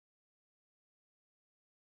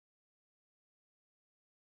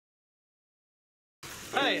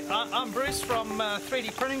Okay, I'm Bruce from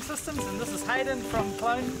 3D Printing Systems, and this is Hayden from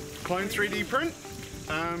Clone3D Print.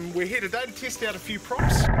 We're here today to test out a few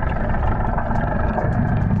props.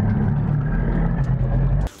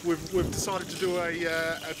 We've decided to do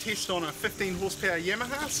a test on a 15 horsepower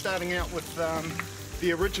Yamaha, starting out with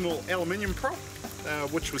the original aluminium prop,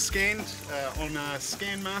 which was scanned on a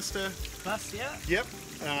ScanMaster Plus, yeah. Yep.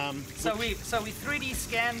 So we 3D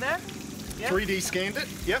scanned that. Yep. 3D scanned it,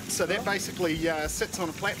 yep. So that basically sits on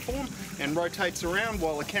a platform and rotates around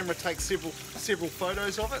while the camera takes several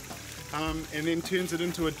photos of it, and then turns it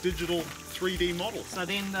into a digital 3D model. So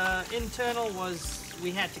then the internal was, we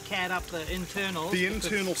had to CAD up the internals. The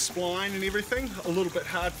internal spline and everything, a little bit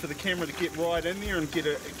hard for the camera to get right in there and get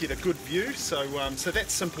a good view. So so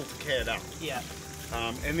that's simple to CAD up. Yeah.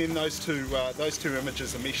 And then those two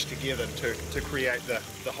images are meshed together to create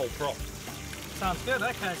the whole prop. Sounds good.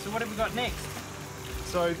 Okay, so what have we got next?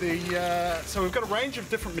 So so we've got a range of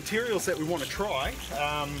different materials that we want to try.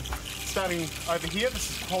 Starting over here, this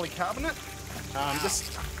is polycarbonate.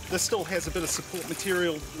 This still has a bit of support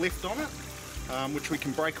material left on it, which we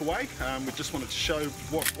can break away. We just wanted to show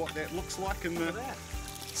what that looks like, and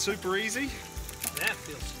super easy. That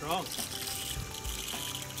feels strong.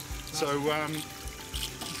 So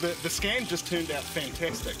the scan just turned out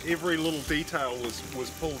fantastic. Every little detail was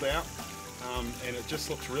pulled out, and it just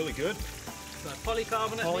looks really good. So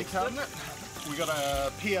polycarbonate. Polycarbonate. We got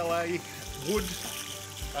a PLA wood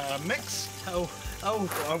mix. A wood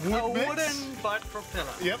mix. wooden boat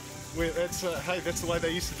propeller. Yep. Hey, that's the way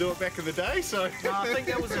they used to do it back in the day. So. No, I think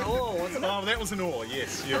that was an oar, wasn't it? Oh, that was an oar.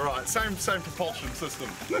 Yes, you're right. Same propulsion system.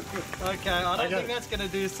 Okay, I don't think that's going to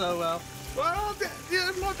do so well. Well, yeah,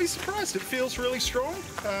 it might be surprised. It feels really strong.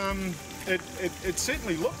 It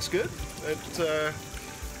certainly looks good.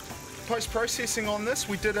 Post-processing on this,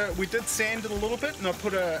 we did sand it a little bit, and I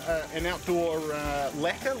put an outdoor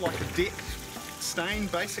lacquer, like a deck stain,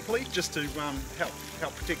 basically, just to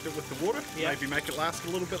help protect it with the water. Yep. Maybe make it last a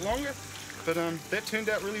little bit longer. But that turned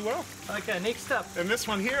out really well. Okay, next up. And this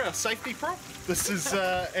one here, our safety prop. This is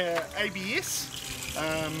ABS.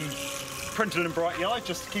 Printed in bright yellow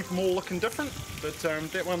just to keep them all looking different, but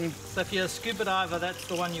that one... So if you're a scuba diver, that's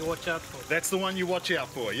the one you watch out for? That's the one you watch out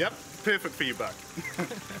for, yep. Perfect for your buck.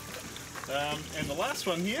 And the last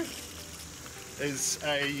one here is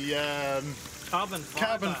a... Carbon fibre.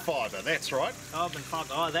 Carbon fibre, that's right. Carbon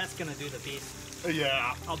fibre, oh, that's going to do the best.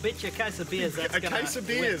 Yeah. I'll bet you a case of beers that's going to... A case of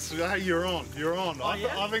beers, hey, you're on. Oh,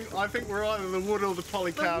 I think we're either the wood or the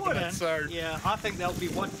polycarbonate, so... Yeah, I think they'll be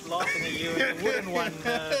laughing at you if the wooden one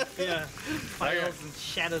fails and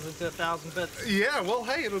shatters into 1,000 bits. Yeah, well,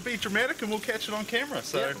 hey, it'll be dramatic and we'll catch it on camera,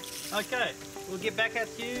 so... Yeah. Okay, we'll get back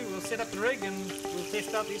at you, we'll set up the rig and we'll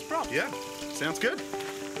test out these props. Yeah, sounds good.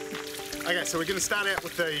 Okay, so we're going to start out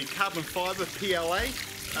with the carbon fibre PLA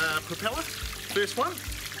propeller. First one.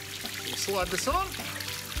 We'll slide this on.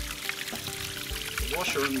 The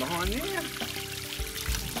washer in behind there.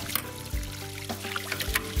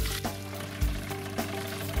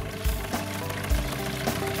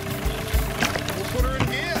 We'll put her in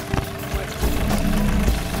here.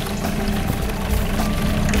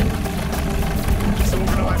 Just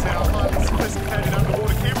organise our highly sophisticated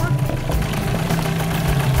underwater camera.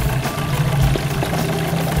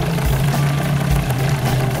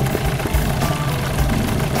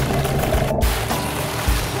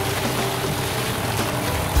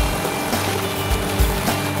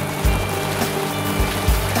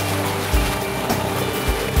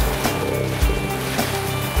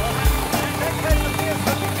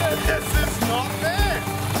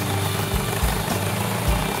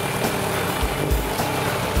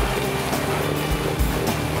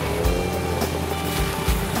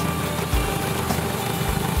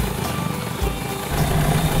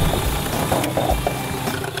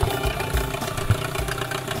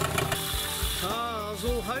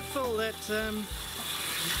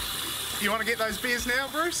 You want to get those beers now,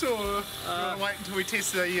 Bruce, or you want to wait until we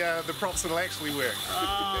test the props that'll actually work?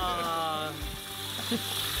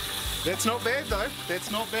 That's not bad though.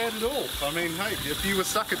 That's not bad at all. I mean, hey, if you were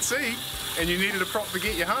stuck at sea and you needed a prop to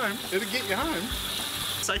get you home, it'll get you home.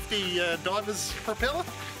 Safety diver's propeller.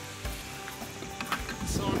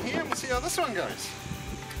 It's on here, and we'll see how this one goes.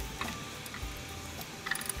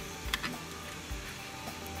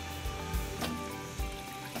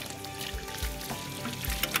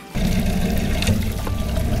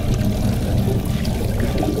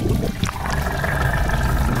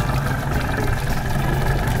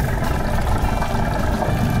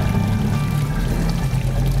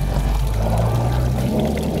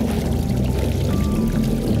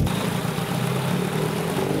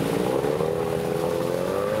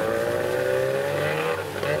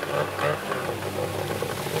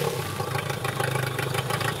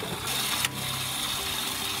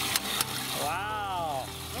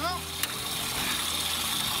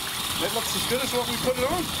 That looks as good as what we put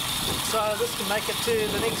it on. So this can make it to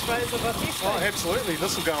the next phase of our test. Oh, absolutely.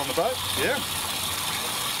 This will go on the boat. Yeah.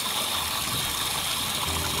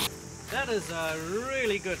 That is a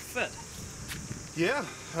really good fit. Yeah.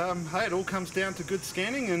 Hey, it all comes down to good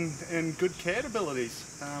scanning and good CAD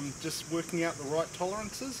abilities. Just working out the right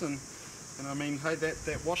tolerances and I mean, hey,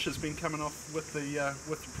 that wash has been coming off with the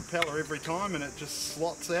propeller every time, and it just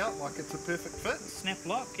slots out like it's a perfect fit. Snap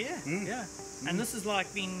lock, yeah, yeah. And this is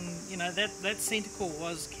like being, you know, that center core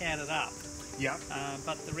was CAD'd up. Yeah.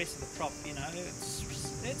 But the rest of the prop, you know, it's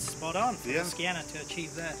spot on for the scanner to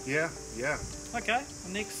achieve that. Yeah, yeah. Okay,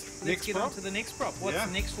 let's get on to the next prop. What's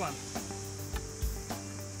the next one?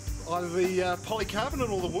 Either the polycarbonate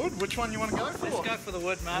or the wood. Which one you want to go for? Let's go for the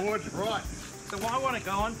wood, mate. Wood, right. So why want to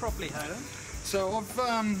go on properly, Hayden? So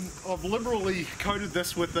I've liberally coated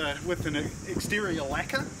this with an exterior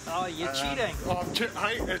lacquer. Oh, you're cheating.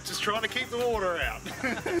 Hey, it's just trying to keep the water out.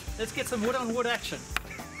 Let's get some wood on wood action.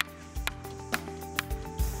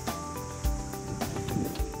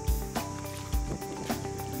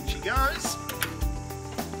 In she goes.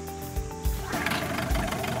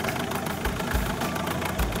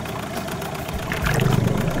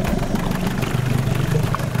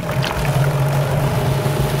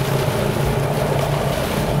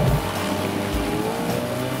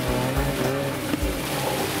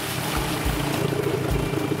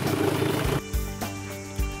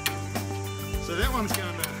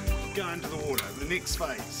 Next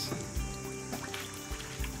phase.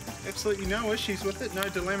 Absolutely no issues with it, no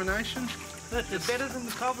delamination. It's better than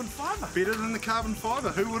the carbon fibre. Better than the carbon fibre,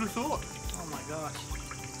 who would have thought? Oh my gosh.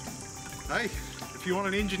 Hey, if you want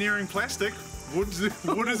an engineering plastic, wood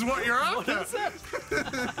is what you're after. What is it?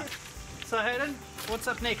 So Hayden, what's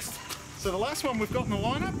up next? So the last one we've got in the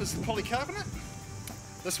lineup is the polycarbonate.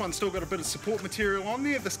 This one's still got a bit of support material on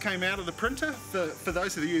there. This came out of the printer for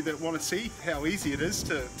those of you that want to see how easy it is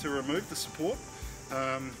to remove the support.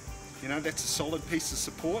 You know, that's a solid piece of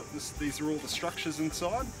support. These are all the structures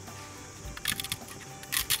inside.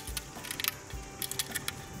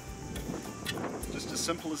 Just as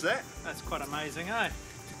simple as that. That's quite amazing, eh?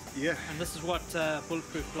 Yeah. And this is what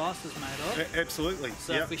bulletproof glass is made of. Absolutely.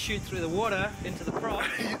 So if we shoot through the water into the prop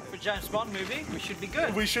for a James Bond movie, we should be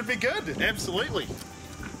good. We should be good, absolutely.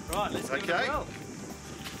 Right, let's give it a whirl.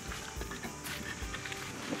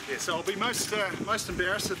 Yeah, so I'll be most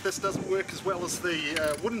embarrassed if this doesn't work as well as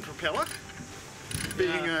the wooden propeller,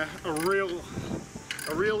 being a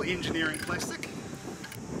real engineering plastic.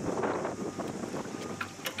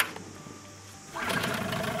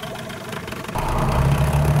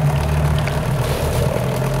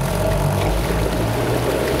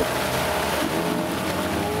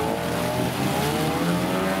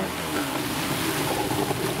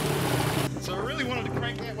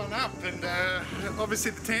 And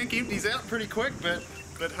obviously the tank empties out pretty quick, but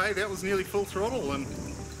hey, that was nearly full throttle, and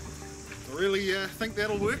I really think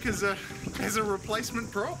that'll work as a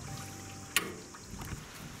replacement prop.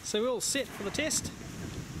 So we're all set for the test.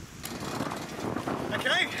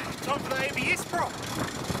 Okay, time for the ABS prop.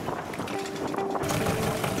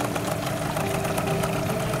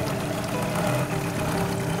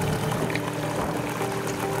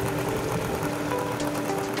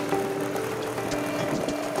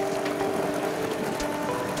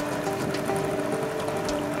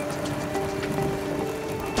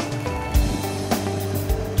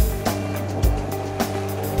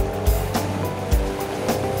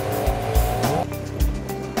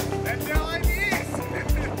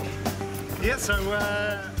 So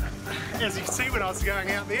as you can see, when I was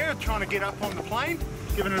going out there trying to get up on the plane,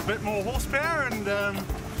 giving it a bit more horsepower, and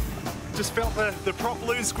just felt the prop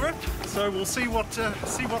lose grip. So we'll see what's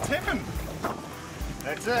happened.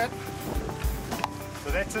 That's it.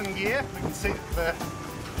 So that's in gear. We can see that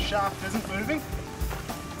the shaft isn't moving.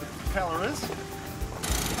 The propeller is.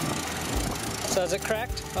 So is it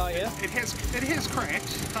cracked? Oh yeah. It has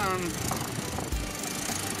cracked,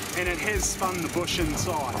 and it has spun the bush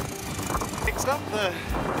inside. Next up, the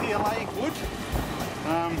PLA wood.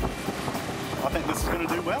 I think this is going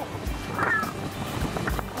to do well.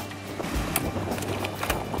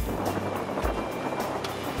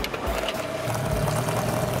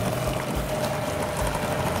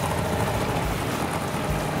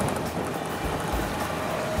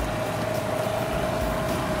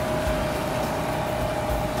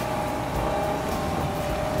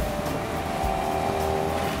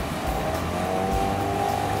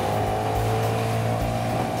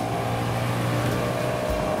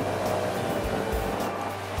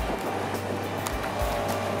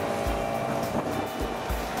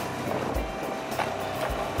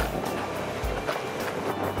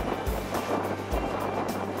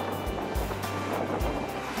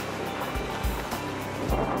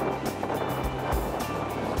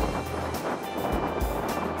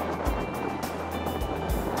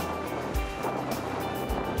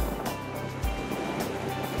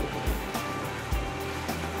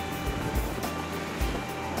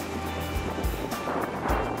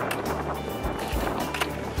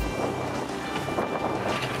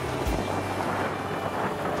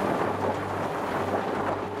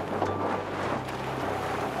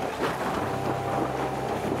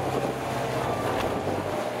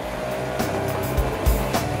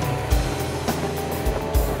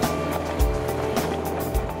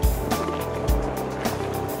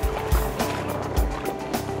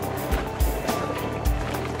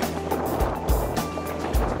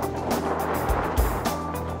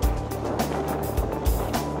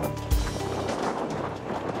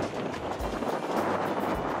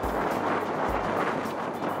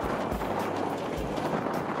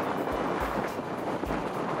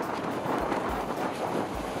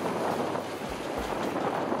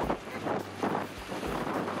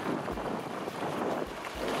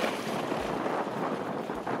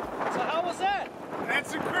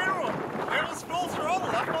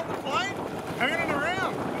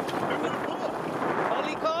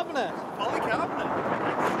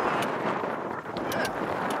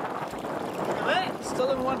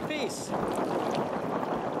 piece.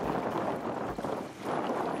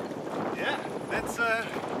 Yeah,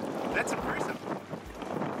 that's impressive.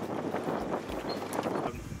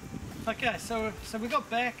 Okay, so we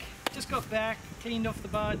just got back, cleaned off the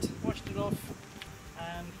boat, washed it off.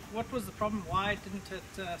 And what was the problem? Why didn't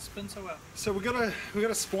it spin so well? So we got a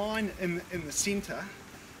spline in the centre,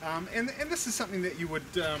 and this is something that you would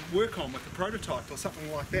work on with a prototype or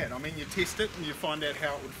something like that. I mean, you test it and you find out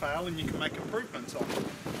how it would fail, and you can make improvements on it.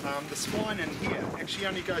 The spline in here actually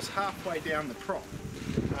only goes halfway down the prop.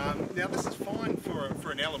 Now this is fine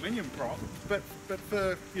for an aluminium prop, but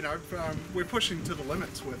for, you know, we're pushing to the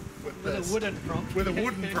limits with this. A wooden prop. With a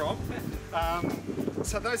wooden prop.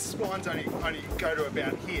 So those splines only go to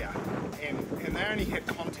about here, and they only hit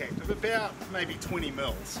contact of about maybe 20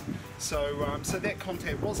 mils. So so that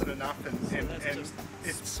contact wasn't enough, and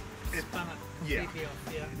it's spun it completely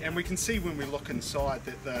off. Yeah. And we can see when we look inside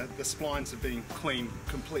that the splines have been cleaned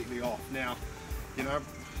completely off. Now, you know,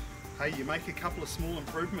 hey, you make a couple of small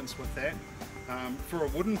improvements with that. For a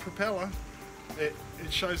wooden propeller, it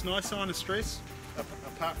shows no sign of stress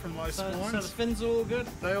apart from those splines. So the fins are all good?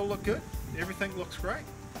 They all look good. Everything looks great.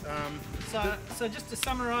 So just to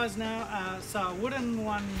summarise now, so a wooden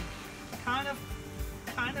one kind of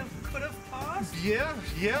could have passed? Yeah,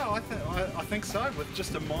 I think so, with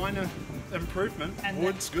just a minor improvement. And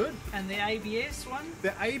wood's good. And the ABS one?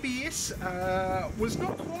 The ABS was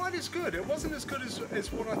not quite as good. It wasn't as good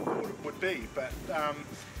as what I thought it would be, but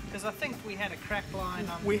because I think we had a crack line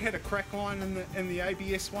on... We had a crack line in the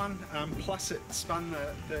ABS one, plus it spun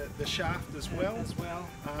the shaft as well.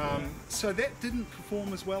 So that didn't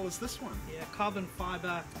perform as well as this one. Yeah, carbon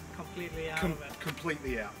fibre completely out of it.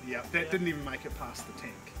 Completely out, yeah. That didn't even make it past the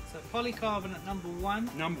tank. So polycarbonate number one.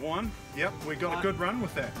 Number one, yep, we got a good run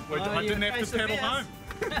with that. I didn't have to pedal home.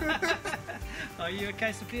 Are you a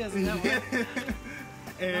case of pears in that one?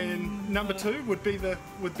 And number two would be the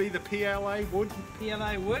PLA wood.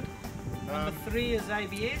 PLA wood. Number three is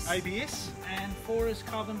ABS. ABS. And four is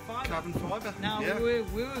carbon fibre. Carbon fibre. Now we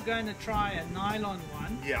were going to try a nylon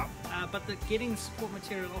one. Yeah. But getting support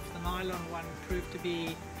material off the nylon one proved to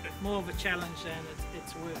be more of a challenge than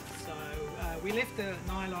it's worth. So we left the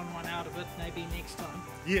nylon one out of it. Maybe next time.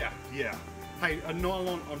 Yeah. Hey, a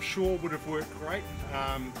nylon I'm sure would have worked great,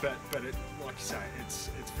 but it, like you say, it's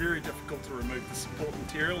very difficult to remove the support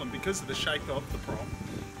material, and because of the shape of the prop,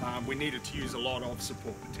 we needed to use a lot of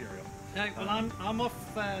support material. Okay, well, I'm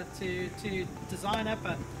off to design up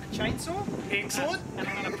a chainsaw. Excellent. And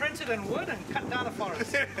I'm going to print it in wood and cut down a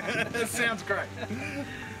forest. That sounds great.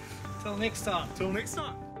 Till next time. Till next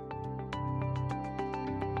time.